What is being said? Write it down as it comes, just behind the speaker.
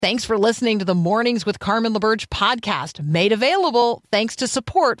Thanks for listening to the Mornings with Carmen LaBerge podcast, made available thanks to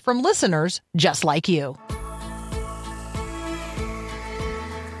support from listeners just like you.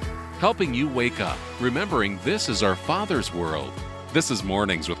 Helping you wake up, remembering this is our Father's world. This is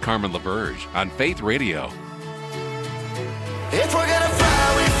Mornings with Carmen LaBerge on Faith Radio. If we're gonna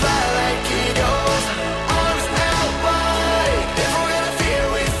fly, we fly like eagles, arms out wide. If we're gonna fear,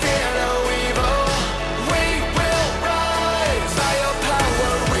 we fear no evil. We will rise. By your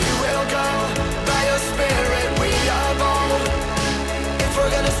power, we will go. By your spirit, we are bold. If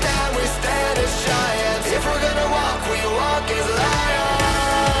we're gonna stand, we stand as giants. If we're gonna walk, we walk as lions.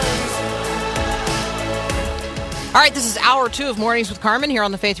 All right, this is hour 2 of Mornings with Carmen here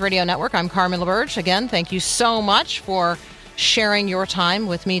on the Faith Radio Network. I'm Carmen LaBerge. Again, thank you so much for sharing your time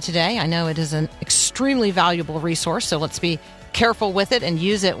with me today. I know it is an extremely valuable resource, so let's be careful with it and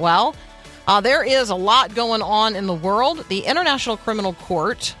use it well. There is a lot going on in the world. The International Criminal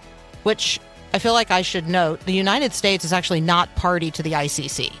Court, which I feel like I should note, the United States is actually not party to the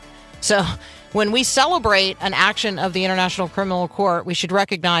ICC. So when we celebrate an action of the International Criminal Court, we should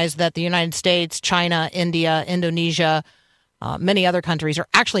recognize that the United States, China, India, Indonesia, many other countries are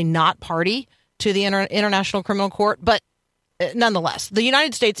actually not party to the International Criminal Court. But nonetheless, the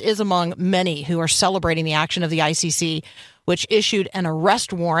United States is among many who are celebrating the action of the ICC, which issued an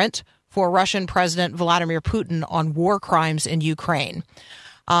arrest warrant for Russian President Vladimir Putin on war crimes in Ukraine.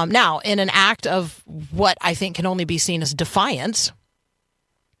 Now, in an act of what I think can only be seen as defiance,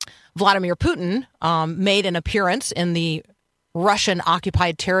 Vladimir Putin made an appearance in the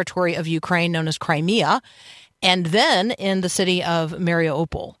Russian-occupied territory of Ukraine known as Crimea, and then in the city of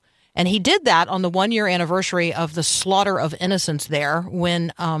Mariupol. And he did that on the one-year anniversary of the slaughter of innocents there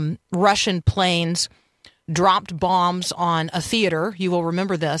when Russian planes dropped bombs on a theater. You will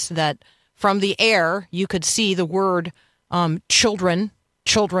remember this, that from the air you could see the word children,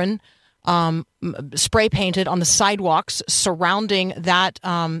 spray painted on the sidewalks surrounding that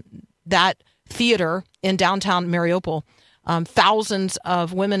theater in downtown Mariupol. Thousands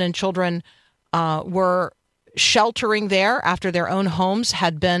of women and children were sheltering there after their own homes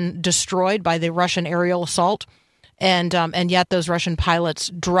had been destroyed by the Russian aerial assault, and yet those Russian pilots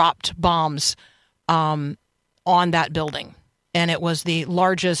dropped bombs on that building, and it was the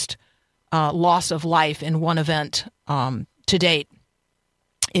largest loss of life in one event to date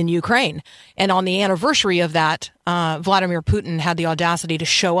in Ukraine. And on the anniversary of that, Vladimir Putin had the audacity to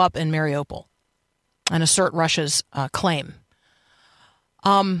show up in Mariupol and assert Russia's claim.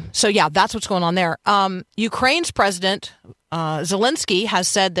 So yeah, that's what's going on there. Ukraine's president, Zelensky, has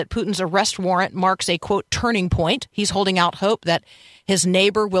said that Putin's arrest warrant marks a, quote, turning point. He's holding out hope that his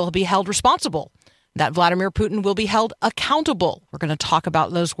neighbor will be held responsible, that Vladimir Putin will be held accountable. We're going to talk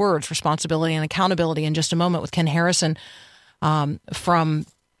about those words, responsibility and accountability, in just a moment with Ken Harrison from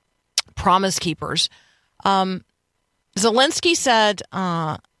Promise Keepers. Zelensky said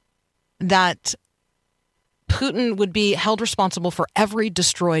that Putin would be held responsible for every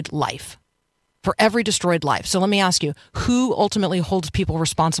destroyed life. For every destroyed life. So let me ask you, who ultimately holds people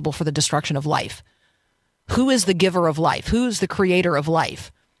responsible for the destruction of life? Who is the giver of life? Who is the creator of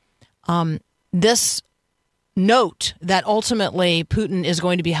life? This note that ultimately Putin is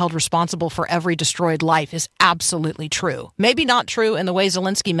going to be held responsible for every destroyed life is absolutely true. Maybe not true in the way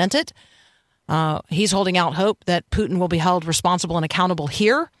Zelensky meant it. He's holding out hope that Putin will be held responsible and accountable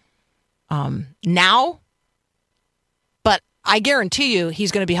here, now. But I guarantee you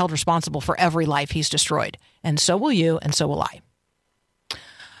he's going to be held responsible for every life he's destroyed. And so will you, and so will I.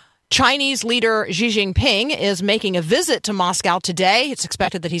 Chinese leader Xi Jinping is making a visit to Moscow today. It's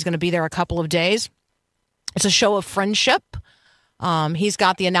expected that he's going to be there a couple of days. It's a show of friendship. He's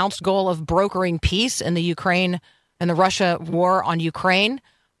got the announced goal of brokering peace in the Ukraine and the Russia war on Ukraine.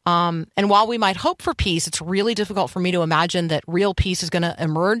 And while we might hope for peace, it's really difficult for me to imagine that real peace is going to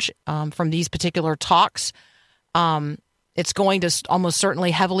emerge from these particular talks. It's going to almost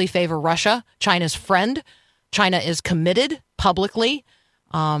certainly heavily favor Russia, China's friend. China is committed publicly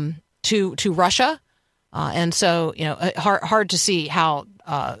to Russia. And so, hard to see how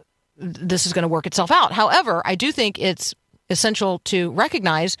this is going to work itself out. However, I do think it's essential to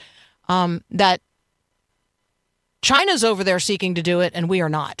recognize that China's over there seeking to do it, and we are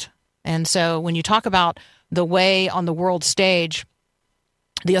not. And so when you talk about the way on the world stage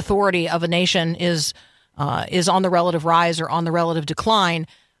the authority of a nation is on the relative rise or on the relative decline,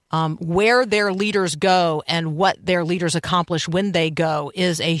 where their leaders go and what their leaders accomplish when they go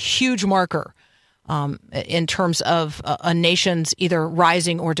is a huge marker in terms of a nation's either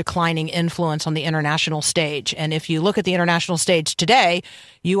rising or declining influence on the international stage. And if you look at the international stage today,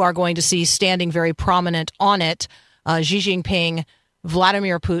 you are going to see standing very prominent on it Xi Jinping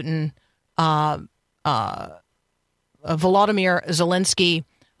Vladimir Putin, Volodymyr Zelensky.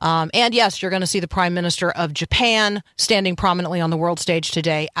 And yes, you're going to see the Prime Minister of Japan standing prominently on the world stage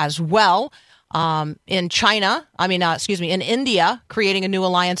today as well. In India, creating a new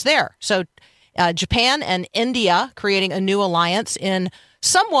alliance there. So Japan and India creating a new alliance in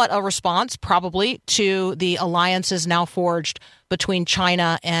somewhat a response probably to the alliances now forged between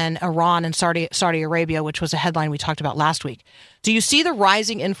China and Iran and Saudi Arabia, which was a headline we talked about last week. Do you see the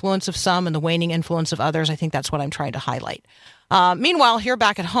rising influence of some and the waning influence of others? I think that's what I'm trying to highlight. Meanwhile, here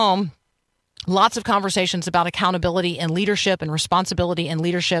back at home, lots of conversations about accountability and leadership and responsibility and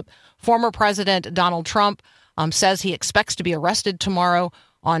leadership. Former President Donald Trump says he expects to be arrested tomorrow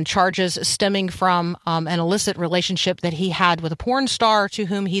on charges stemming from an illicit relationship that he had with a porn star to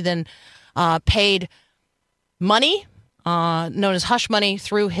whom he then paid money, known as hush money,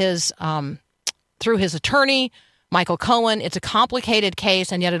 through his attorney, Michael Cohen. It's a complicated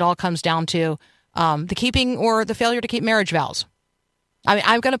case, and yet it all comes down to the keeping or the failure to keep marriage vows. I mean,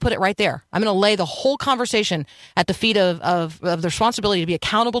 I'm going to put it right there. I'm going to lay the whole conversation at the feet of the responsibility to be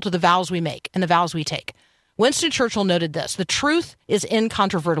accountable to the vows we make and the vows we take. Winston Churchill noted this: the truth is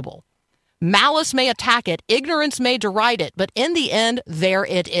incontrovertible. Malice may attack it, ignorance may deride it, but in the end, there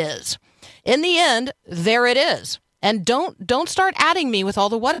it is. In the end, there it is. And don't start adding me with all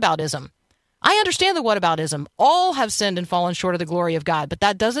the whataboutism. I understand the whataboutism. All have sinned and fallen short of the glory of God, but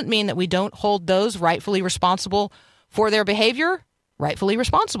that doesn't mean that we don't hold those rightfully responsible for their behavior rightfully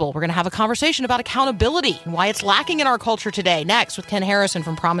responsible. We're going to have a conversation about accountability and why it's lacking in our culture today. Next, with Ken Harrison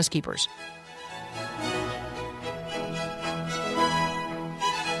from Promise Keepers.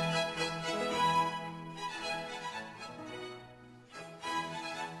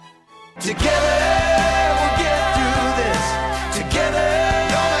 Together we'll get through this. Together,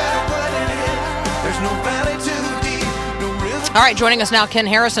 no matter what it is, there's no valley too deep, no river. All right, joining us now, Ken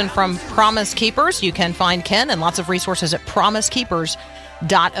Harrison from Promise Keepers. You can find Ken and lots of resources at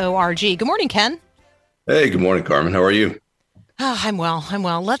promisekeepers.org. Good morning, Ken. Hey, good morning, Carmen. How are you? Oh, I'm well.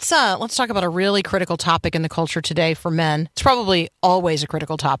 Let's talk about a really critical topic in the culture today for men. It's probably always a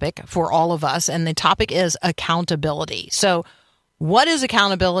critical topic for all of us, and the topic is accountability. So, what is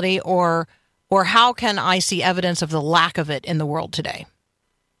accountability, or how can I see evidence of the lack of it in the world today?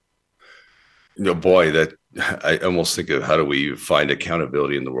 Boy, I almost think of how do we find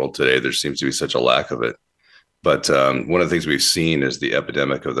accountability in the world today? There seems to be such a lack of it. But one of the things we've seen is the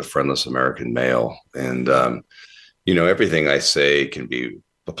epidemic of the friendless American male. And, everything I say can be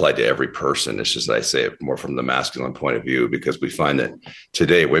applied to every person. It's just that I say it more from the masculine point of view, because we find that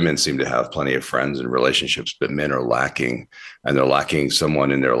today women seem to have plenty of friends and relationships, but men are lacking, and they're lacking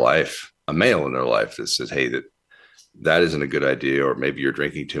someone in their life, a male in their life that says, hey, that isn't a good idea, or maybe you're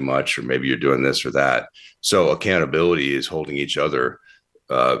drinking too much, or maybe you're doing this or that. So accountability is holding each other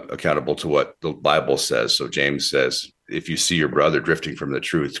accountable to what the Bible says. So James says, if you see your brother drifting from the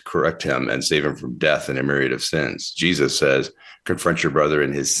truth, correct him and save him from death and a myriad of sins. Jesus says, confront your brother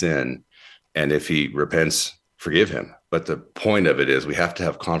in his sin, and if he repents, forgive him. But the point of it is we have to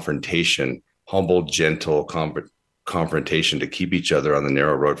have confrontation, humble, gentle confrontation to keep each other on the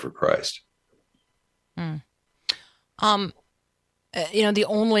narrow road for Christ. I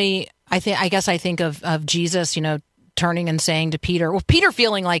think of Jesus, turning and saying to Peter, Peter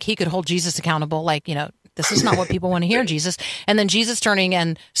feeling like he could hold Jesus accountable, like, this is not what people want to hear, Jesus. And then Jesus turning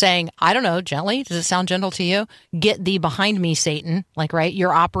and saying, I don't know, gently, does it sound gentle to you? Get thee behind me, Satan. Like, right,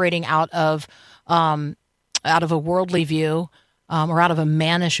 you're operating out of a worldly view or out of a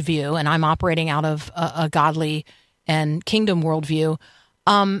mannish view, and I'm operating out of a godly and kingdom worldview.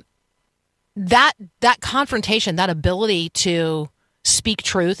 That confrontation, that ability to speak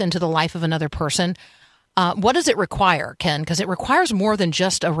truth into the life of another person, what does it require, Ken? Because it requires more than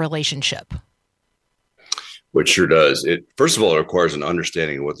just a relationship. Which sure does. First of all, it requires an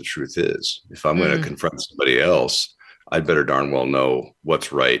understanding of what the truth is. If I'm going to confront somebody else, I'd better darn well know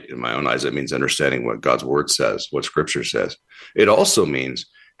what's right in my own eyes. That means understanding what God's word says, what Scripture says. It also means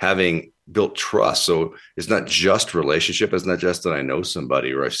having built trust. So it's not just relationship. It's not just that I know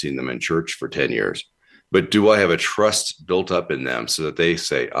somebody or I've seen them in church for 10 years, but do I have a trust built up in them so that they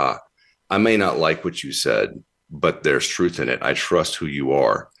say, I may not like what you said, but there's truth in it. I trust who you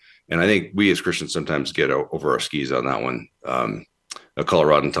are. And I think we as Christians sometimes get over our skis on that one. A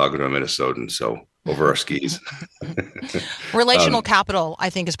Coloradan talking to a Minnesotan, so over our skis. Relational capital, I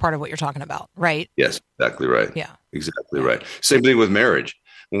think, is part of what you're talking about, right? Yes, exactly right. Yeah. Exactly right. Same thing with marriage.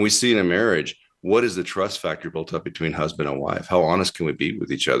 When we see in a marriage, what is the trust factor built up between husband and wife? How honest can we be with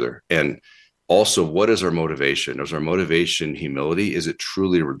each other? And Also, what is our motivation? Is our motivation humility? Is it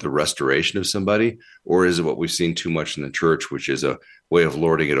truly the restoration of somebody? Or is it what we've seen too much in the church, which is a way of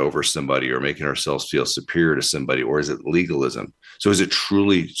lording it over somebody or making ourselves feel superior to somebody? Or is it legalism? So is it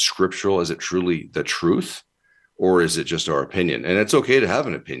truly scriptural? Is it truly the truth? Or is it just our opinion? And it's okay to have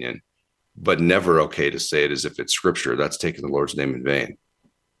an opinion, but never okay to say it as if it's scripture. That's taking the Lord's name in vain.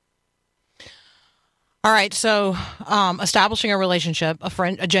 All right. So establishing a relationship,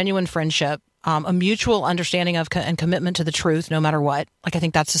 a genuine friendship, a mutual understanding of and commitment to the truth, no matter what. Like, I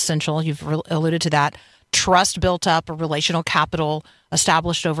think that's essential. You've alluded to that. Trust built up, a relational capital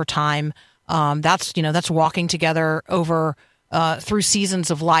established over time. That's walking together over through seasons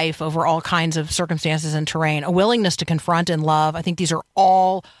of life, over all kinds of circumstances and terrain. A willingness to confront and love. I think these are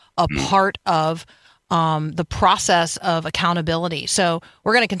all a part of the process of accountability. So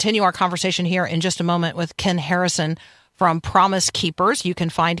we're going to continue our conversation here in just a moment with Ken Harrison from Promise Keepers. You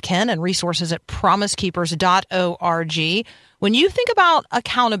can find Ken and resources at promisekeepers.org. When you think about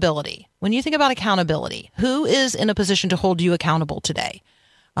accountability, who is in a position to hold you accountable today?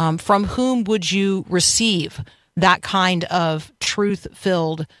 From whom would you receive that kind of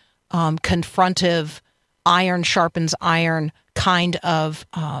truth-filled, confrontive, iron sharpens iron kind of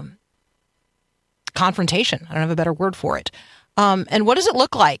confrontation? I don't have a better word for it. And what does it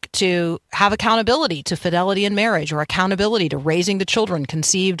look like to have accountability to fidelity in marriage, or accountability to raising the children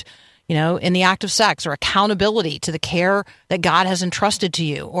conceived, in the act of sex, or accountability to the care that God has entrusted to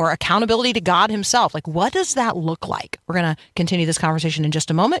you, or accountability to God himself? Like, what does that look like? We're going to continue this conversation in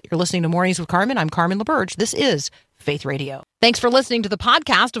just a moment. You're listening to Mornings with Carmen. I'm Carmen LaBerge. This is Faith Radio. Thanks for listening to the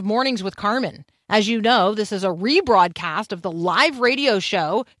podcast of Mornings with Carmen. As you know, this is a rebroadcast of the live radio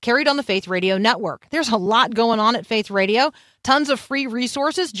show carried on the Faith Radio Network. There's a lot going on at Faith Radio. Tons of free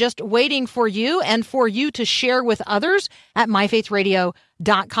resources just waiting for you and for you to share with others at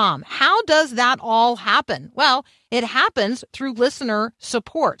myfaithradio.com. How does that all happen? Well, it happens through listener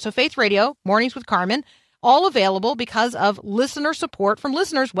support. So Faith Radio, Mornings with Carmen, all available because of listener support from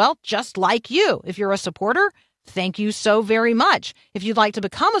listeners, well, just like you. If you're a supporter, thank you so very much. If you'd like to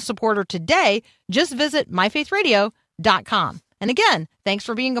become a supporter today, just visit myfaithradio.com. And again, thanks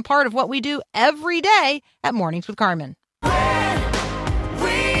for being a part of what we do every day at Mornings with Carmen.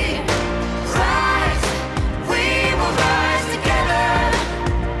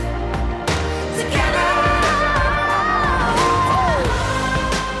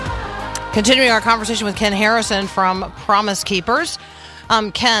 Continuing our conversation with Ken Harrison from Promise Keepers.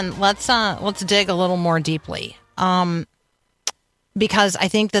 Ken, let's dig a little more deeply, because I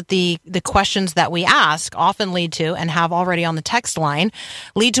think that the questions that we ask often lead to, and have already on the text line,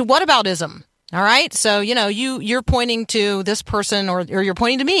 lead to whataboutism. All right, so you're pointing to this person, or you're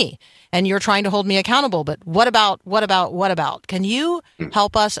pointing to me, and you're trying to hold me accountable. But what about? Can you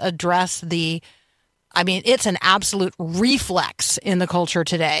help us address it's an absolute reflex in the culture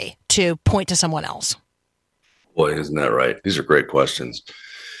today to point to someone else. Boy, isn't that right? These are great questions.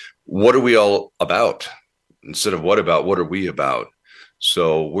 What are we all about? Instead of what are we about?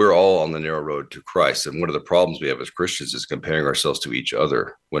 So we're all on the narrow road to Christ. And one of the problems we have as Christians is comparing ourselves to each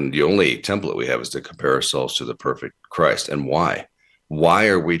other, when the only template we have is to compare ourselves to the perfect Christ. And why? Why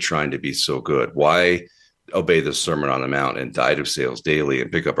are we trying to be so good? Why obey the Sermon on the Mount and die to sales daily and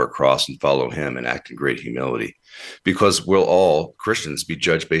pick up our cross and follow him and act in great humility? Because we'll all, Christians, be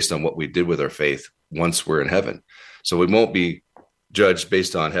judged based on what we did with our faith once we're in heaven. So we won't be judged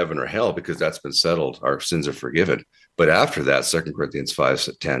based on heaven or hell, because that's been settled. Our sins are forgiven. But after that, 2 Corinthians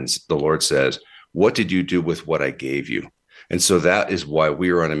 5:10, the Lord says, what did you do with what I gave you? And so that is why we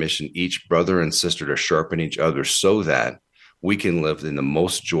are on a mission, each brother and sister, to sharpen each other, so that we can live in the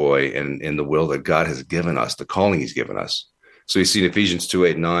most joy and in the will that God has given us, the calling he's given us. So you see in Ephesians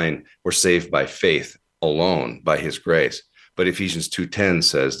 2:8-9, we're saved by faith alone, by his grace. But Ephesians 2:10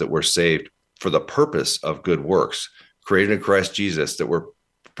 says that we're saved for the purpose of good works, created in Christ Jesus, that we're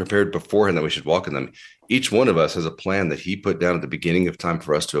prepared beforehand that we should walk in them. Each one of us has a plan that he put down at the beginning of time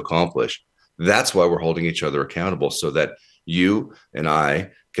for us to accomplish. That's why we're holding each other accountable, so that you and I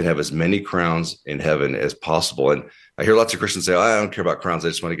can have as many crowns in heaven as possible. And I hear lots of Christians say, I don't care about crowns, I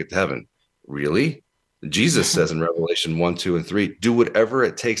just want to get to heaven. Really? Jesus says in Revelation 1:2-3, do whatever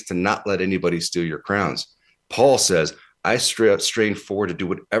it takes to not let anybody steal your crowns. Paul says, I strain forward to do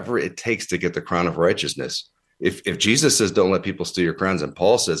whatever it takes to get the crown of righteousness. If Jesus says, don't let people steal your crowns, and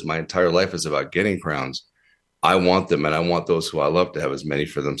Paul says, my entire life is about getting crowns, I want them, and I want those who I love to have as many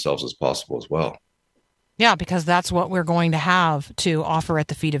for themselves as possible as well. Yeah, because that's what we're going to have to offer at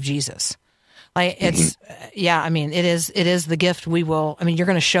the feet of Jesus. Like it's, it is the gift we will, you're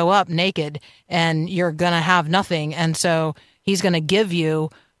going to show up naked and you're going to have nothing. And so he's going to give you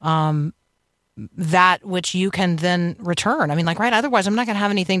that which you can then return. I mean, like, right? Otherwise, I'm not going to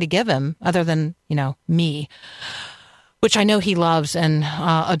have anything to give him other than, me, which I know he loves and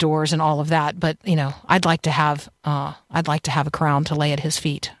adores and all of that. But, I'd like to have a crown to lay at his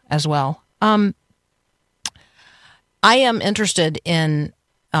feet as well. I am interested in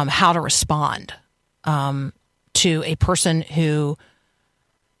how to respond to a person who,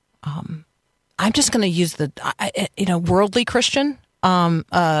 I'm just going to use worldly Christian,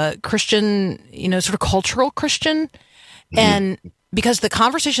 Christian, sort of cultural Christian. And because the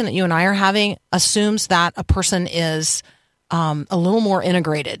conversation that you and I are having assumes that a person is a little more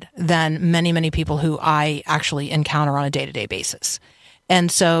integrated than many, many people who I actually encounter on a day-to-day basis.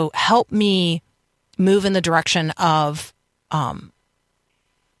 And so help me move in the direction of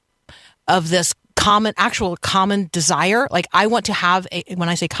this common desire. Like, I want to have when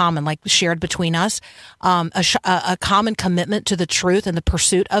I say common, like shared between us, a common commitment to the truth and the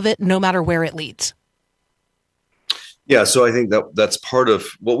pursuit of it, no matter where it leads. Yeah. So I think that's part of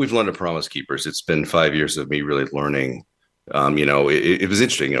what we've learned at Promise Keepers. It's been 5 years of me really learning. It was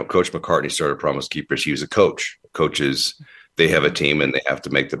interesting. Coach McCartney started Promise Keepers. He was a coach. Coaches, they have a team and they have to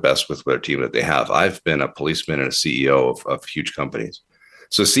make the best with their team that they have. I've been a policeman and a CEO of huge companies.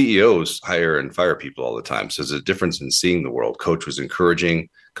 So CEOs hire and fire people all the time. So there's a difference in seeing the world. Coach was encouraging,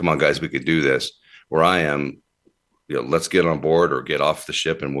 come on, guys, we could do this. Where I am, let's get on board or get off the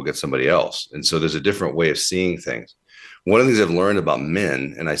ship and we'll get somebody else. And so there's a different way of seeing things. One of the things I've learned about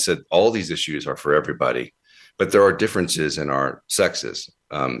men, and I said all these issues are for everybody, but there are differences in our sexes.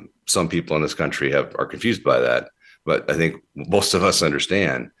 Some people in this country are confused by that, but I think most of us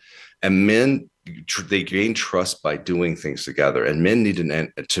understand. And men, they gain trust by doing things together, and men need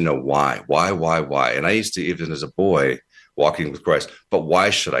to know why. And I used to, even as a boy walking with Christ, but why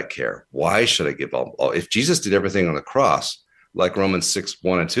should I care? Why should I give all? If Jesus did everything on the cross, like Romans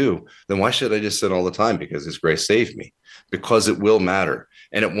 6:1-2, then why should I just sin all the time? Because his grace saved me, because it will matter.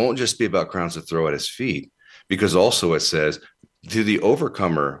 And it won't just be about crowns to throw at his feet, because also it says, to the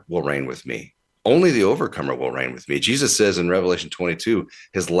overcomer will reign with me. Only the overcomer will reign with me. Jesus says in Revelation 22,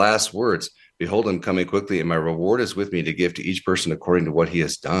 his last words, behold, I'm coming quickly, and my reward is with me to give to each person according to what he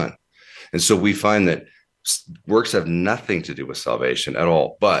has done. And so we find that works have nothing to do with salvation at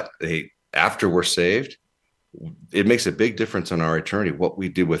all. But after we're saved, it makes a big difference in our eternity, what we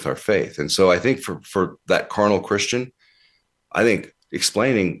do with our faith. And so I think for that carnal Christian, I think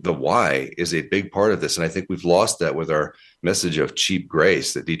explaining the why is a big part of this. And I think we've lost that with our message of cheap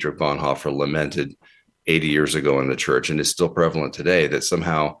grace that Dietrich Bonhoeffer lamented 80 years ago in the church, and is still prevalent today, that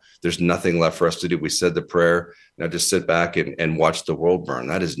somehow there's nothing left for us to do. We said the prayer, now just sit back and watch the world burn.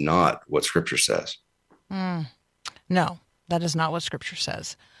 That is not what Scripture says. No, that is not what Scripture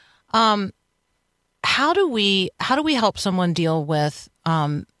says. How do we help someone deal with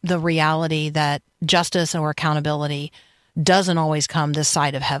the reality that justice or accountability doesn't always come this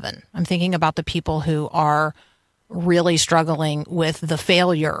side of heaven? I'm thinking about the people who are really struggling with the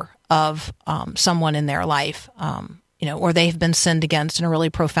failure of someone in their life, or they've been sinned against in a really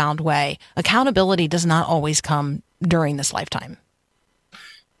profound way. Accountability does not always come during this lifetime.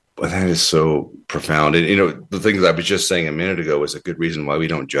 But that is so profound. And, the thing that I was just saying a minute ago is a good reason why we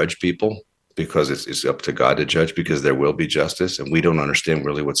don't judge people, because it's up to God to judge, because there will be justice and we don't understand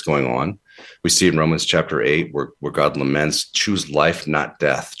really what's going on. We see in Romans chapter 8 where God laments, choose life, not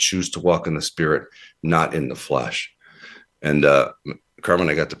death, choose to walk in the Spirit, not in the flesh. And Carmen,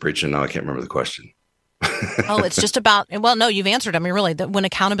 I got to preach and now I can't remember the question. Oh, it's just about, well, no, you've answered. I mean, really, that when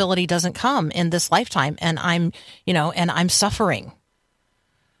accountability doesn't come in this lifetime and I'm suffering.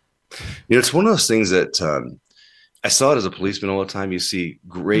 It's one of those things that I saw it as a policeman all the time. You see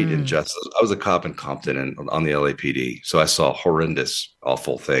great injustice. I was a cop in Compton and on the LAPD. So I saw horrendous,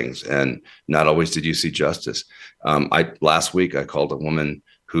 awful things. And not always did you see justice. Last week, I called a woman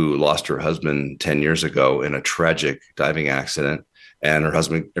who lost her husband 10 years ago in a tragic diving accident. And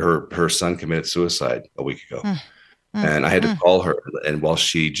her son committed suicide a week ago. And I had to call her. And while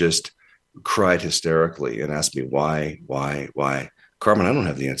she just cried hysterically and asked me, why? Carmen, I don't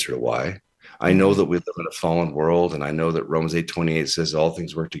have the answer to why. I know that we live in a fallen world, and I know that Romans 8:28 says all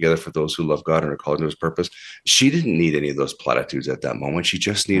things work together for those who love God and are called to his purpose. She didn't need any of those platitudes at that moment. She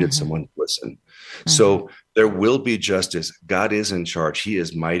just needed someone to listen. So there will be justice. God is in charge. He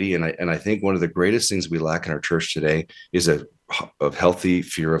is mighty. And I think one of the greatest things we lack in our church today is a healthy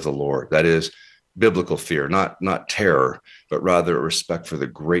fear of the Lord. That is biblical fear, not terror, but rather a respect for the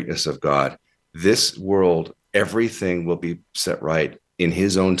greatness of God. This world, everything will be set right in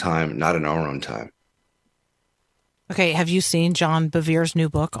his own time, not in our own time. Okay. Have you seen John Bevere's new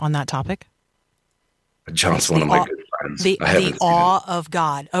book on that topic? John's one of my good The awe of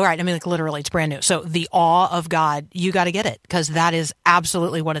God. All right. I mean, like literally, it's brand new. So the awe of God, you got to get it because that is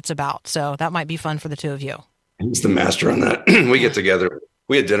absolutely what it's about. So that might be fun for the two of you. He's the master on that. We get together.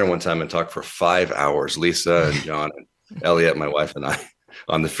 We had dinner one time and talked for 5 hours, Lisa and John and Elliot, my wife and I,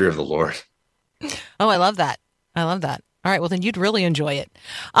 on the fear of the Lord. Oh, I love that. I love that. All right. Well, then you'd really enjoy it.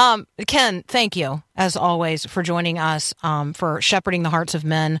 Ken, thank you, as always, for joining us, for shepherding the hearts of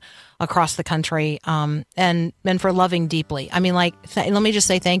men across the country, and for loving deeply. I mean, let me just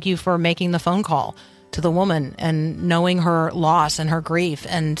say thank you for making the phone call to the woman and knowing her loss and her grief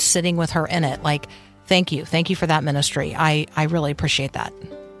and sitting with her in it. Like, thank you. Thank you for that ministry. I really appreciate that.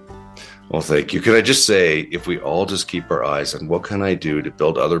 Well, thank you. Can I just say, if we all just keep our eyes on what can I do to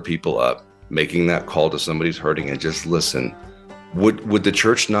build other people up, making that call to somebody who's hurting and just listen, would the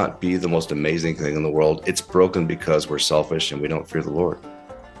church not be the most amazing thing in the world? It's broken because we're selfish and we don't fear the Lord.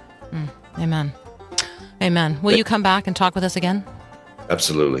 Amen. Amen. Will you come back and talk with us again?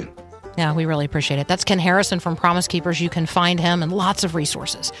 Absolutely. Yeah, we really appreciate it. That's Ken Harrison from Promise Keepers. You can find him and lots of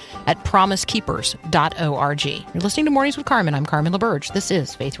resources at promisekeepers.org. You're listening to Mornings with Carmen. I'm Carmen LaBerge. This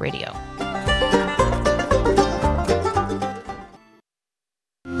is Faith Radio.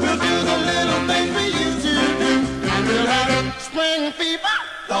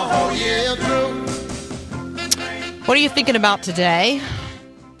 What are you thinking about today?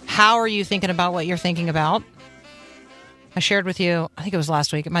 How are you thinking about what you're thinking about? I shared with you, I think it was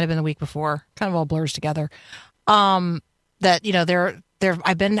last week, it might have been the week before, kind of all blurs together, that, you know,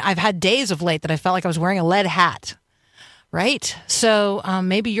 I've had days of late that I felt like I was wearing a lead hat, right? So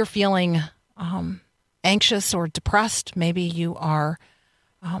maybe you're feeling anxious or depressed. Maybe you are,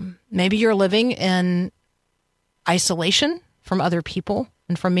 maybe you're living in isolation from other people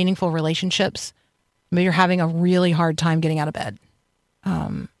and from meaningful relationships. Maybe you're having a really hard time getting out of bed.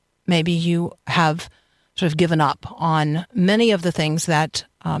 Maybe you have sort of given up on many of the things that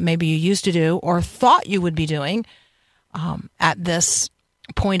maybe you used to do or thought you would be doing at this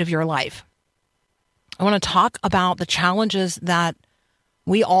point of your life. I want to talk about the challenges that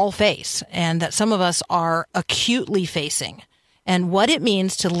we all face and that some of us are acutely facing, and what it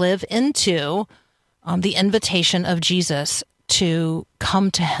means to live into the invitation of Jesus to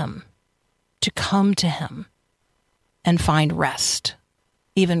come to him and find rest,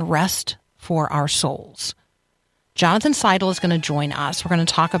 even rest for our souls. Jonathan Seidel is going to join us. We're going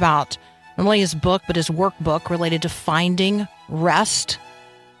to talk about not only his book, but his workbook related to finding rest.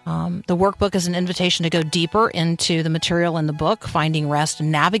 The workbook is an invitation to go deeper into the material in the book, Finding Rest,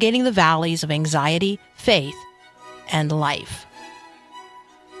 Navigating the Valleys of Anxiety, Faith, and Life.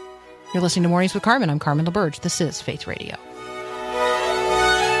 You're listening to Mornings with Carmen. I'm Carmen LaBerge. This is Faith Radio.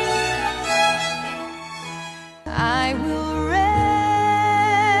 I will rest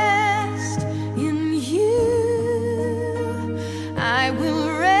in you. I will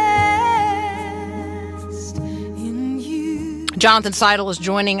rest in you. Jonathan Seidel is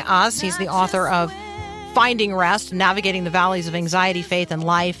joining us. He's the author of Finding Rest, Navigating the Valleys of Anxiety, Faith, and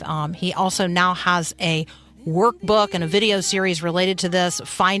Life. He also now has a workbook and a video series related to this,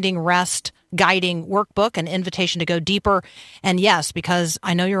 Finding Rest Guiding Workbook, an invitation to go deeper. And yes, because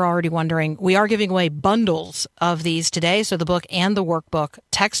I know you're already wondering, we are giving away bundles of these today. So the book and the workbook.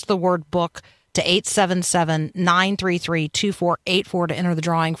 Text the word book to 877-933-2484 to enter the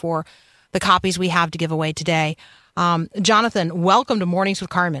drawing for the copies we have to give away today. Jonathan, welcome to Mornings with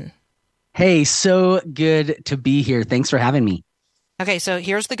Carmen. Hey, so good to be here. Thanks for having me. Okay, so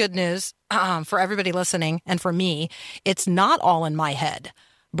here's the good news for everybody listening and for me. It's not all in my head.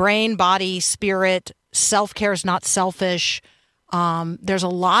 Brain, body, spirit, self-care is not selfish. There's a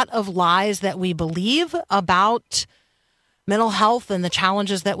lot of lies that we believe about mental health and the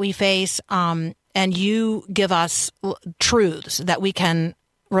challenges that we face. And you give us truths that we can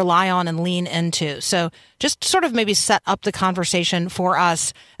rely on and lean into. So just sort of maybe set up the conversation for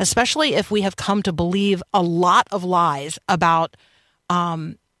us, especially if we have come to believe a lot of lies about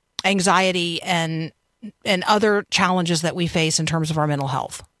anxiety and other challenges that we face in terms of our mental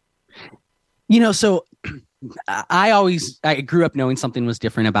health. You know, so I grew up knowing something was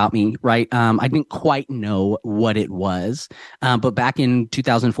different about me, right? I didn't quite know what it was. But back in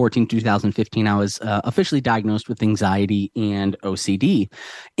 2014, 2015, I was officially diagnosed with anxiety and OCD.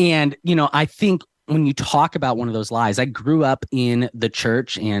 And, you know, I think when you talk about one of those lies, I grew up in the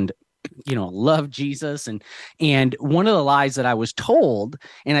church and love Jesus. And one of the lies that I was told,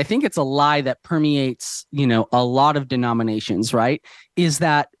 and I think it's a lie that permeates, a lot of denominations, right? Is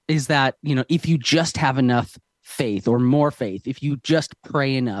that, if you just have enough faith or more faith, if you just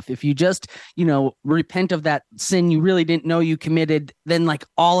pray enough, if you just, repent of that sin you really didn't know you committed, then like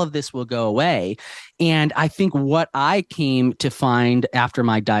all of this will go away. And I think what I came to find after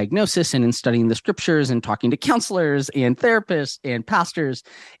my diagnosis and in studying the scriptures and talking to counselors and therapists and pastors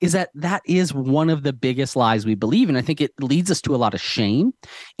is that that is one of the biggest lies we believe. And I think it leads us to a lot of shame.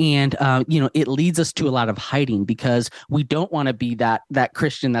 And, it leads us to a lot of hiding because we don't want to be that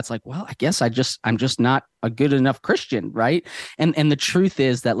Christian that's like, well, I guess I'm just not a good enough Christian, right? And the truth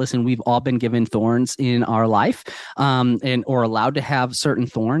is that, listen, we've all been given thorns in our life, or allowed to have certain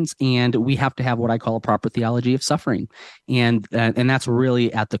thorns, and we have to have what I call a proper theology of suffering, and that's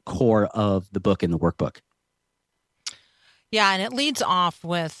really at the core of the book and the workbook. Yeah, and it leads off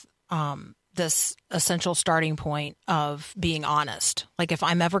with this essential starting point of being honest. Like, if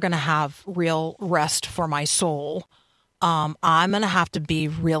I'm ever going to have real rest for my soul, I'm going to have to be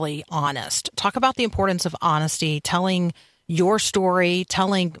really honest. Talk about the importance of honesty, telling your story,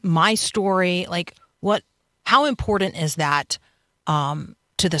 telling my story. Like, how important is that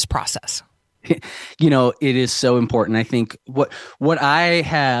to this process? It is so important. I think what I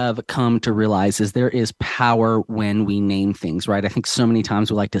have come to realize is there is power when we name things, right? I think so many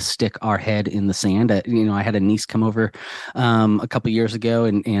times we like to stick our head in the sand. I had a niece come over a couple of years ago,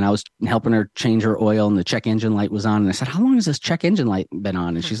 and I was helping her change her oil, and the check engine light was on. And I said, "How long has this check engine light been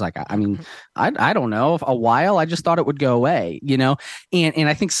on?" And she's like, I don't know, a while. I just thought it would go away, And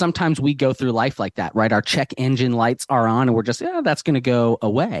I think sometimes we go through life like that, right? Our check engine lights are on, and we're just, that's going to go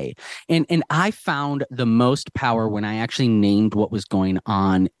away. And I found the most power when I actually named what was going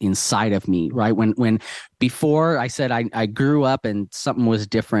on inside of me, right? When before I said I grew up and something was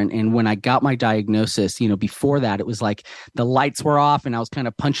different. And when I got my diagnosis, before that, it was like the lights were off and I was kind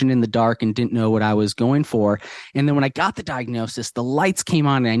of punching in the dark and didn't know what I was going for. And then when I got the diagnosis, the lights came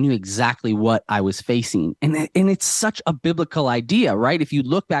on and I knew exactly what I was facing. And it's such a biblical idea, right? If you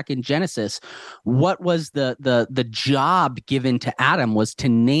look back in Genesis, what was the job given to Adam was to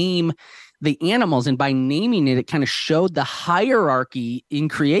name the animals, and by naming it kind of showed the hierarchy in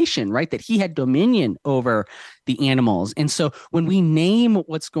creation, right? That he had dominion over the animals. And so when we name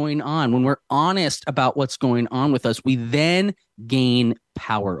what's going on, when we're honest about what's going on with us, we then gain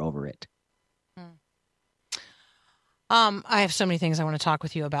power over it. I have so many things I want to talk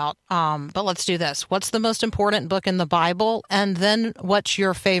with you about, but let's do this. What's the most important book in the Bible? And then what's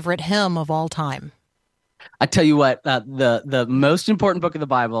your favorite hymn of all time? I tell you what, the most important book of the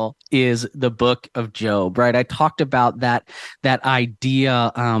Bible is the book of Job, right? I talked about that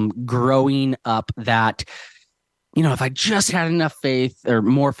idea growing up that, if I just had enough faith or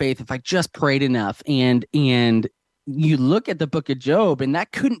more faith, if I just prayed enough, and you look at the book of Job, and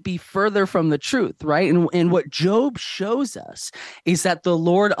that couldn't be further from the truth, right? And what Job shows us is that the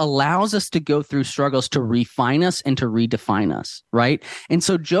Lord allows us to go through struggles to refine us and to redefine us, right? And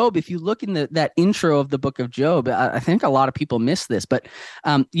so Job, if you look in that intro of the book of Job, I think a lot of people miss this, but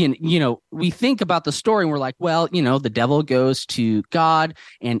we think about the story and we're like, well, the devil goes to God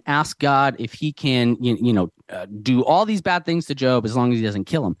and asks God if he can, do all these bad things to Job as long as he doesn't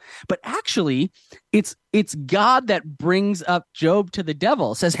kill him. But actually, it's God that brings up Job to the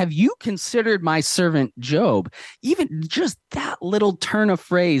devil. It says, "Have you considered my servant Job?" Even just that little turn of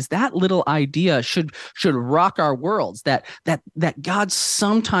phrase, that little idea should rock our worlds. That God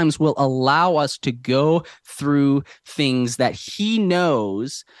sometimes will allow us to go through things that he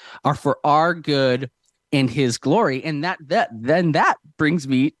knows are for our good and his glory. And that brings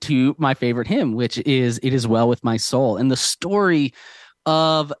me to my favorite hymn, which is "It Is Well With My Soul." And the story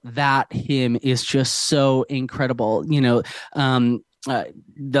of that hymn is just so incredible. The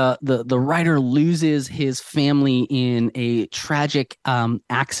writer loses his family in a tragic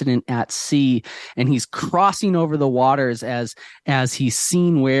accident at sea, and he's crossing over the waters as he's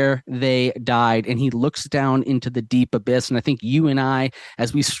seen where they died, and he looks down into the deep abyss. And I think you and I,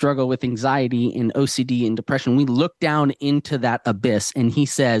 as we struggle with anxiety and OCD and depression, we look down into that abyss, and he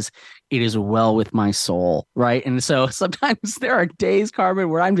says, "It is well with my soul," right? And so sometimes there are days, Carmen,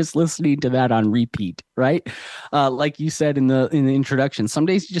 where I'm just listening to that on repeat, right? Like you said in the introduction, some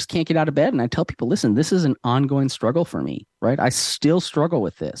days you just can't get out of bed. And I tell people, listen, this is an ongoing struggle for me, right? I still struggle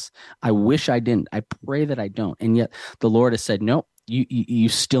with this. I wish I didn't. I pray that I don't. And yet the Lord has said, nope, you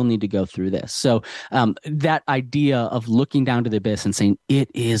still need to go through this. So that idea of looking down to the abyss and saying, "It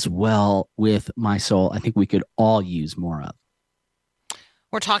is well with my soul," I think we could all use more of.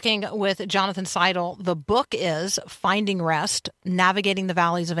 We're talking with Jonathan Seidel. The book is Finding Rest, Navigating the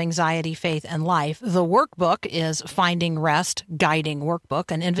Valleys of Anxiety, Faith, and Life. The workbook is Finding Rest, Guiding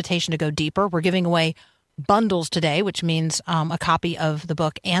Workbook, an invitation to go deeper. We're giving away bundles today, which means a copy of the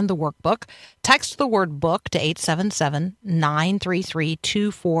book and the workbook. Text the word book to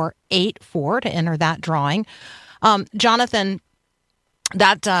 877-933-2484 to enter that drawing. Jonathan,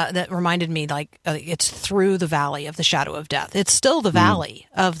 that reminded me, like, it's through the valley of the shadow of death. It's still the valley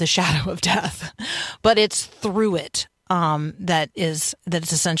of the shadow of death, but it's through it that it's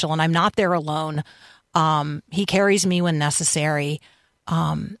essential. And I'm not there alone. He carries me when necessary.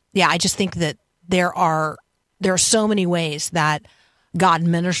 I just think that there are so many ways that God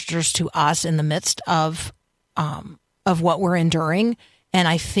ministers to us in the midst of what we're enduring. And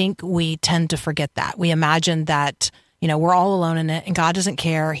I think we tend to forget that. We imagine that, we're all alone in it and God doesn't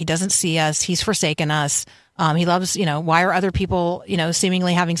care. He doesn't see us. He's forsaken us. He loves, why are other people,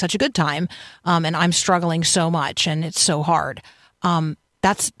 seemingly having such a good time? And I'm struggling so much and it's so hard.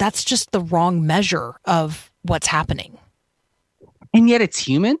 That's just the wrong measure of what's happening. And yet it's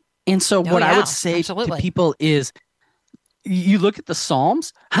human. And so what I would say absolutely. to people is, you look at the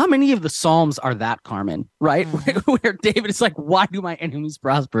Psalms, how many of the Psalms are that, Carmen, right? Where David is like, why do my enemies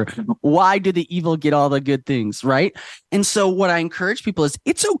prosper? Why do the evil get all the good things, right? And so what I encourage people is,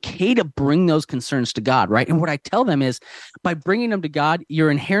 it's okay to bring those concerns to God, right? And what I tell them is, by bringing them to God,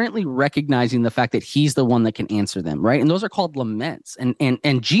 you're inherently recognizing the fact that he's the one that can answer them, right? And those are called laments.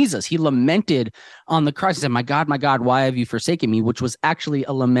 And Jesus, he lamented on the cross. He said, my God, why have you forsaken me? Which was actually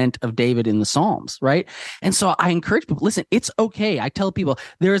a lament of David in the Psalms, right? And so I encourage people, listen, it's okay. I tell people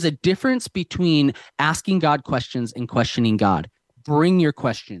there is a difference between asking God questions and questioning God. Bring your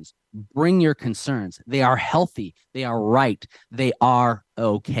questions, bring your concerns. They are healthy. They are right. They are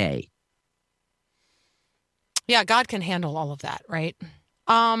okay. Yeah, God can handle all of that, right?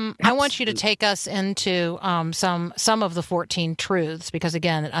 I want you to take us into some of the 14 truths, because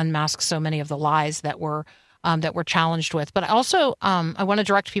again, it unmasks so many of the lies that we're challenged with. But also, I want to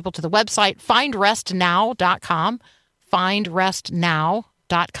direct people to the website, findrestnow.com.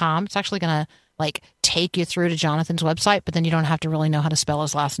 findrestnow.com. It's actually going to take you through to Jonathan's website, but then you don't have to really know how to spell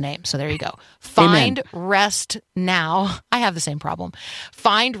his last name. So there you go. Find Rest Now. I have the same problem.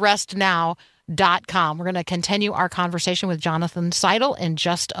 Findrestnow.com. We're going to continue our conversation with Jonathan Seidel in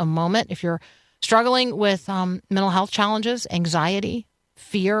just a moment. If you're struggling with mental health challenges, anxiety,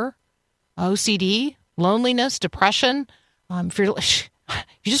 fear, OCD, loneliness, depression, if you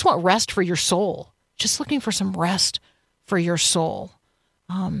just want rest for your soul, just looking for some rest for your soul,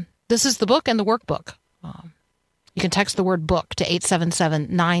 this is the book and the workbook. You can text the word book to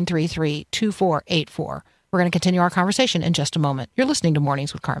 877-933-2484. We're going to continue our conversation in just a moment. You're listening to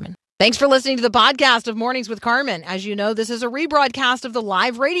Mornings with Carmen. Thanks for listening to the podcast of Mornings with Carmen. As you know, this is a rebroadcast of the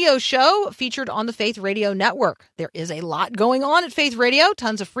live radio show featured on the Faith Radio Network. There is a lot going on at Faith Radio,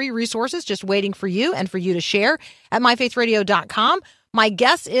 tons of free resources just waiting for you and for you to share at myfaithradio.com. My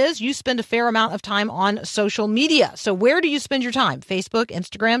guess is you spend a fair amount of time on social media. So where do you spend your time? Facebook,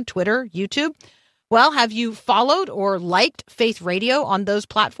 Instagram, Twitter, YouTube? Well, have you followed or liked Faith Radio on those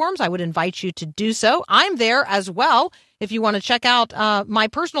platforms? I would invite you to do so. I'm there as well. If you want to check out my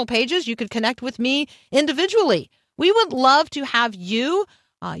personal pages, you could connect with me individually. We would love to have you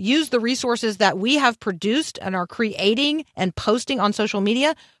use the resources that we have produced and are creating and posting on social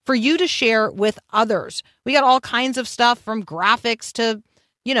media for you to share with others. We got all kinds of stuff from graphics to,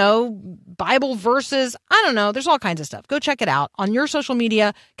 Bible verses. I don't know. There's all kinds of stuff. Go check it out on your social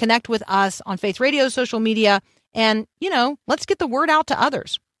media. Connect with us on Faith Radio's social media. And, let's get the word out to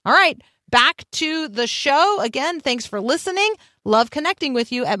others. All right. Back to the show. Again, thanks for listening. Love connecting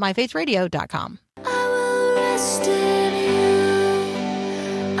with you at myfaithradio.com. I will rest in you.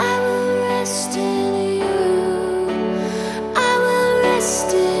 I will rest in you. I will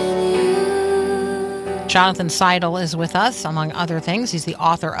rest in you. Jonathan Seidel is with us, among other things. He's the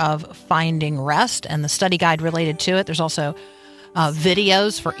author of Finding Rest and the study guide related to it. There's also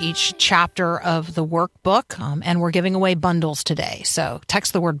videos for each chapter of the workbook, and we're giving away bundles today. So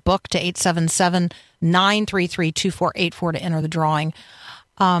text the word book to 877-933-2484 to enter the drawing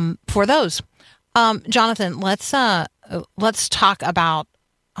for those. Jonathan, let's talk about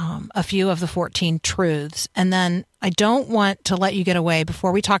a few of the 14 truths, and then I don't want to let you get away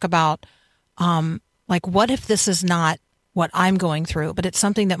before we talk about what if this is not what I'm going through, but it's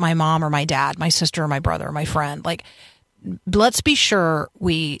something that my mom or my dad, my sister or my brother or my friend, let's be sure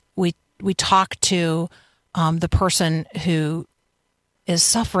we talk to the person who is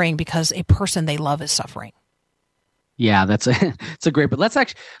suffering because a person they love is suffering. Yeah, it's a great. But let's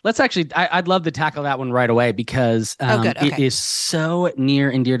actually. I'd love to tackle that one right away because it is so near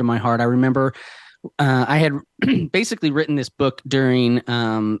and dear to my heart. I remember I had basically written this book during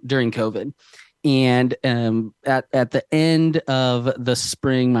COVID, And at the end of the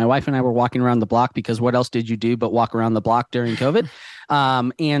spring, my wife and I were walking around the block, because what else did you do but walk around the block during COVID?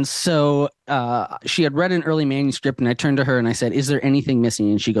 And so she had read an early manuscript, and I turned to her and I said, "Is there anything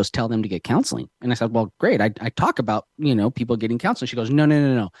missing?" And she goes, "Tell them to get counseling." And I said, "Well, great. I talk about, people getting counseling." She goes,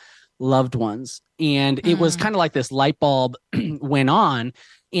 No. Loved ones. And it was kind of like this light bulb went on.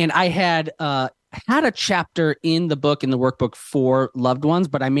 And I had a chapter in the book, in the workbook, for loved ones,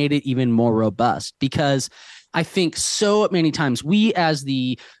 but I made it even more robust, because I think so many times we, as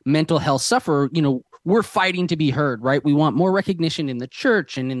the mental health sufferer, we're fighting to be heard, right? We want more recognition in the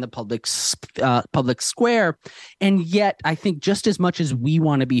church and in the public square. And yet I think just as much as we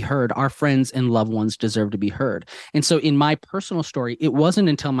want to be heard, our friends and loved ones deserve to be heard. And so in my personal story, it wasn't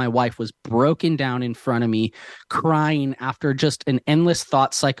until my wife was broken down in front of me, crying after just an endless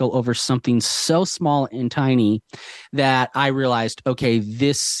thought cycle over something so small and tiny, that I realized, okay,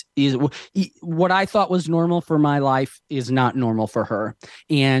 this is what I thought was normal for my life is not normal for her.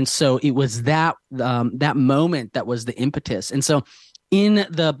 And so it was that moment that was the impetus. And so in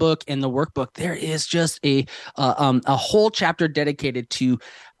the book and the workbook, there is just a whole chapter dedicated to,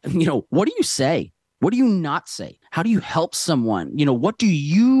 what do you say? What do you not say? How do you help someone? What do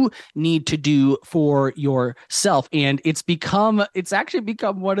you need to do for yourself? And it's actually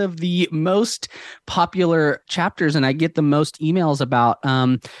become one of the most popular chapters, and I get the most emails about,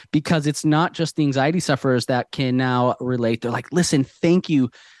 because it's not just the anxiety sufferers that can now relate. They're like, "Listen, thank you.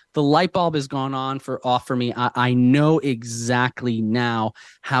 The light bulb has gone off for me. I know exactly now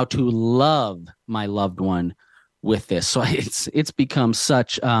how to love my loved one with this." So it's become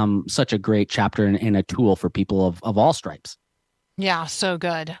such a great chapter and a tool for people of all stripes. Yeah, so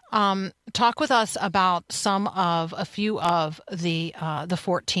good. Talk with us about a few of the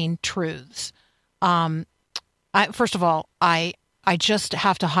 14 truths. First of all, I just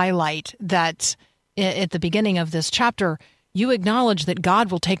have to highlight that at the beginning of this chapter, you acknowledge that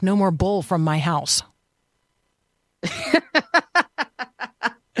God will take no more bull from my house.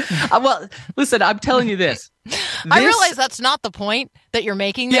 Well, listen, I'm telling you this. I realize that's not the point that you're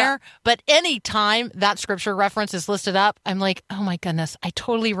making there, but any time that scripture reference is listed up, I'm like, oh my goodness, I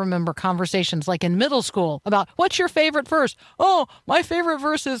totally remember conversations like in middle school about what's your favorite verse? Oh, my favorite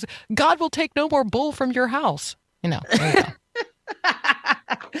verse is God will take no more bull from your house. There you go.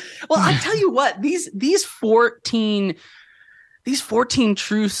 Well, I tell you what, these 14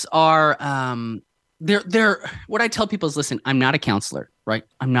 truths are, they're what I tell people is, listen, I'm not a counselor, right?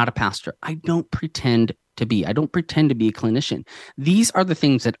 I'm not a pastor. I don't pretend to be a clinician. These are the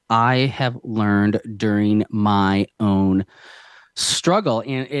things that I have learned during my own struggle.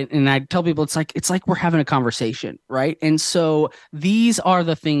 And I tell people, it's like we're having a conversation, right? And so these are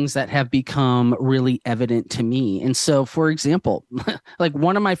the things that have become really evident to me. And so, for example, like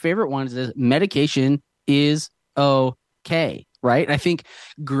one of my favorite ones is medication is okay. Right. I think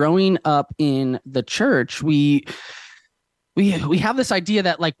growing up in the church, we have this idea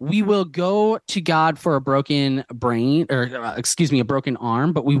that like we will go to God for a broken brain a broken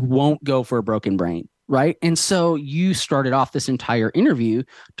arm, but we won't go for a broken brain. Right. And so you started off this entire interview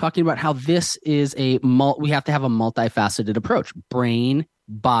talking about how this is we have to have a multifaceted approach: brain,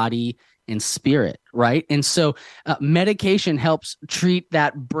 body, and spirit, right? And so medication helps treat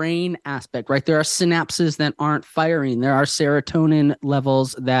that brain aspect, right? There are synapses that aren't firing. There are serotonin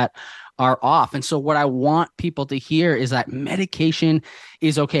levels that are off. And so what I want people to hear is that medication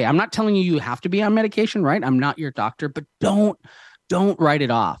is okay. I'm not telling you have to be on medication, right? I'm not your doctor, but don't write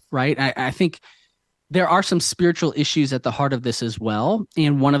it off, right? I think there are some spiritual issues at the heart of this as well.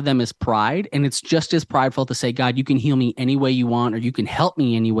 And one of them is pride. And it's just as prideful to say, God, you can heal me any way you want, or you can help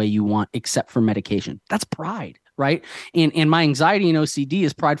me any way you want, except for medication. That's pride, right? And my anxiety and OCD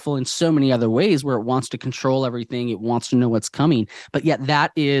is prideful in so many other ways, where it wants to control everything. It wants to know what's coming. But yet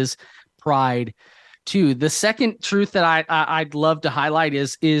that is pride too. The second truth that I'd love to highlight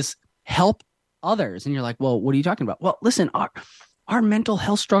is help others. And you're like, well, what are you talking about? Well, listen, our mental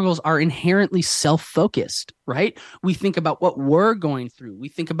health struggles are inherently self-focused, right? We think about what we're going through. We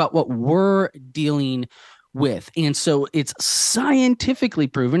think about what we're dealing with. And so it's scientifically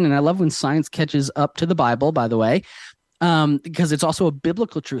proven, and I love when science catches up to the Bible, by the way, because it's also a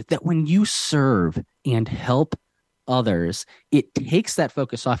biblical truth that when you serve and help others, it takes that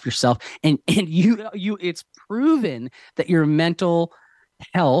focus off yourself, and you it's proven that your mental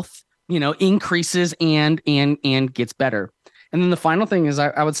health, increases and gets better. And then the final thing is,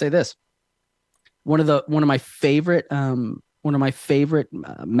 I would say this: one of my favorite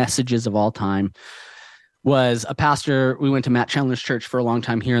messages of all time was a pastor. We went to Matt Chandler's church for a long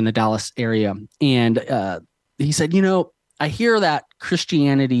time here in the Dallas area, and he said, I hear that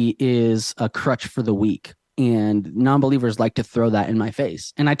Christianity is a crutch for the weak, and non-believers like to throw that in my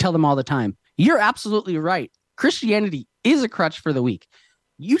face. And I tell them all the time, you're absolutely right. Christianity is a crutch for the weak.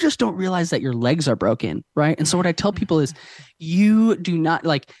 You just don't realize that your legs are broken, right? And so what I tell people is you do not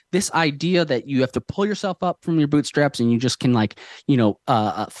like this idea that you have to pull yourself up from your bootstraps and you just can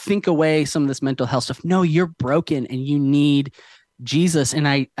think away some of this mental health stuff. No, you're broken and you need Jesus. And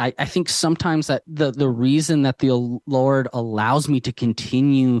I think sometimes that the reason that the Lord allows me to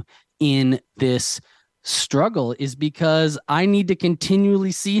continue in this struggle is because I need to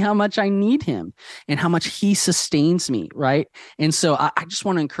continually see how much I need him and how much he sustains me, right? And so I just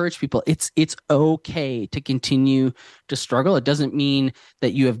want to encourage people, it's okay to continue to struggle. It doesn't mean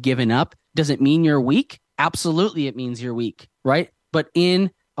that you have given up. Does it mean you're weak? Absolutely, it means you're weak, right? But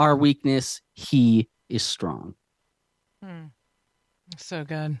in our weakness, he is strong. So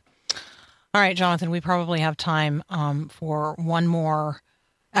good. All right, Jonathan, we probably have time for one more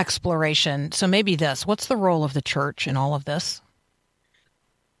exploration. So maybe what's the role of the church in all of this?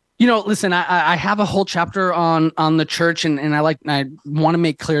 Listen, I have a whole chapter on the church, and I want to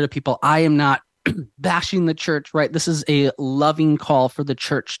make clear to people, I am not bashing the church, right? This is a loving call for the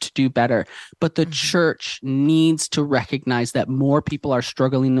church to do better, but the church needs to recognize that more people are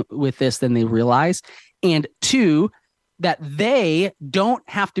struggling with this than they realize. And two, that they don't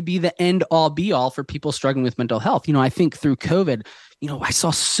have to be the end all be all for people struggling with mental health. I think through COVID, I saw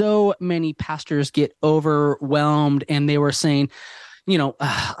so many pastors get overwhelmed and they were saying,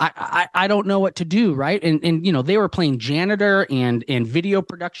 I don't know what to do. Right. And they were playing janitor and video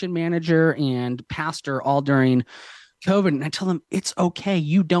production manager and pastor all during COVID. And I tell them, it's okay.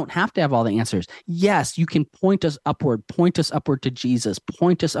 You don't have to have all the answers. Yes, you can point us upward to Jesus,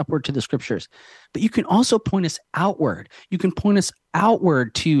 point us upward to the scriptures, but you can also point us outward. You can point us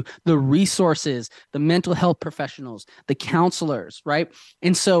outward to the resources, the mental health professionals, the counselors, right?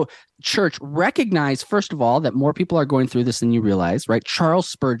 And so church, recognize, first of all, that more people are going through this than you realize, right? Charles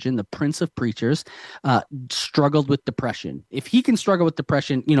Spurgeon, the Prince of Preachers, struggled with depression. If he can struggle with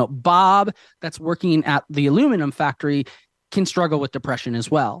depression, Bob, that's working at the aluminum factory, can struggle with depression as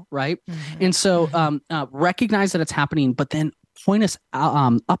well, right? And so recognize that it's happening, but then point us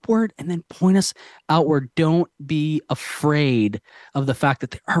upward and then point us outward. Don't be afraid of the fact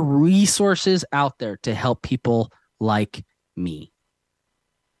that there are resources out there to help people like me.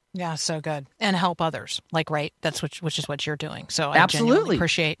 Yeah, so good. And help others, right? That's which is what you're doing. So I absolutely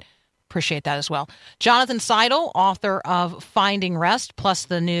genuinely appreciate that as well. Jonathan Seidel, author of Finding Rest, plus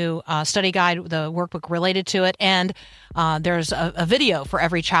the new study guide, the workbook related to it. And there's a video for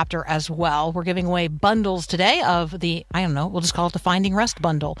every chapter as well. We're giving away bundles today of we'll just call it the Finding Rest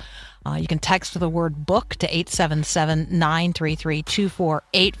bundle. You can text the word book to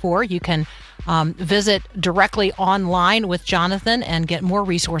 877-933-2484. You can visit directly online with Jonathan and get more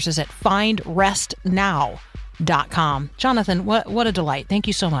resources at findrestnow.com. Jonathan, what a delight. Thank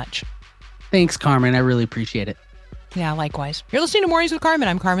you so much. Thanks, Carmen. I really appreciate it. Yeah, likewise. You're listening to Mornings with Carmen.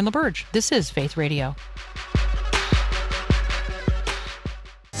 I'm Carmen LaBerge. This is Faith Radio.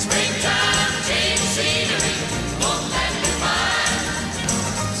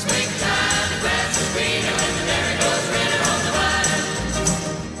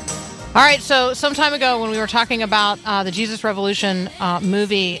 All right, so some time ago when we were talking about the Jesus Revolution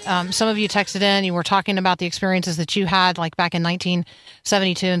movie, some of you texted in, you were talking about the experiences that you had back in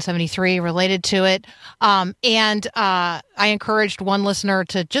 1972 and 73 related to it. And I encouraged one listener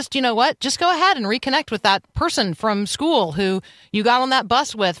to just go ahead and reconnect with that person from school who you got on that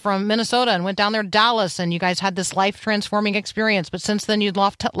bus with from Minnesota and went down there to Dallas, and you guys had this life-transforming experience, but since then you'd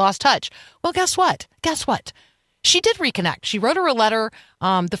lost touch. Well, guess what? She did reconnect. She wrote her a letter.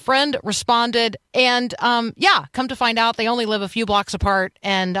 The friend responded, and come to find out they only live a few blocks apart.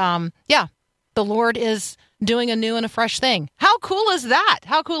 And the Lord is doing a new and a fresh thing. How cool is that?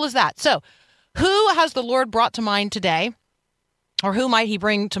 So who has the Lord brought to mind today, or who might he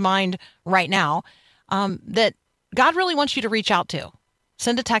bring to mind right now that God really wants you to reach out to?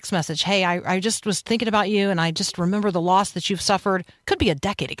 Send a text message. Hey, I just was thinking about you, and I just remember the loss that you've suffered. Could be a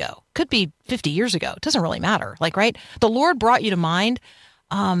decade ago. Could be 50 years ago. It doesn't really matter. Right? The Lord brought you to mind,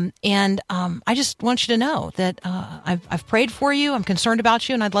 and I just want you to know that I've prayed for you. I'm concerned about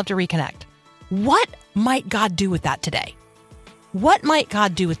you, and I'd love to reconnect. What might God do with that today?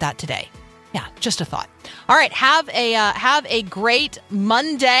 Yeah, just a thought. All right, have a great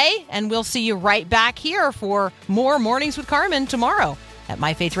Monday, and we'll see you right back here for more Mornings with Carmen tomorrow at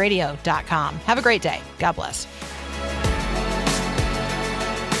myfaithradio.com. Have a great day. God bless.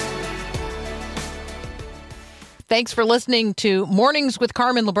 Thanks for listening to Mornings with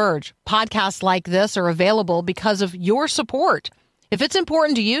Carmen LaBerge. Podcasts like this are available because of your support. If it's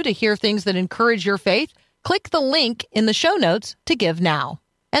important to you to hear things that encourage your faith, click the link in the show notes to give now.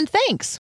 And thanks.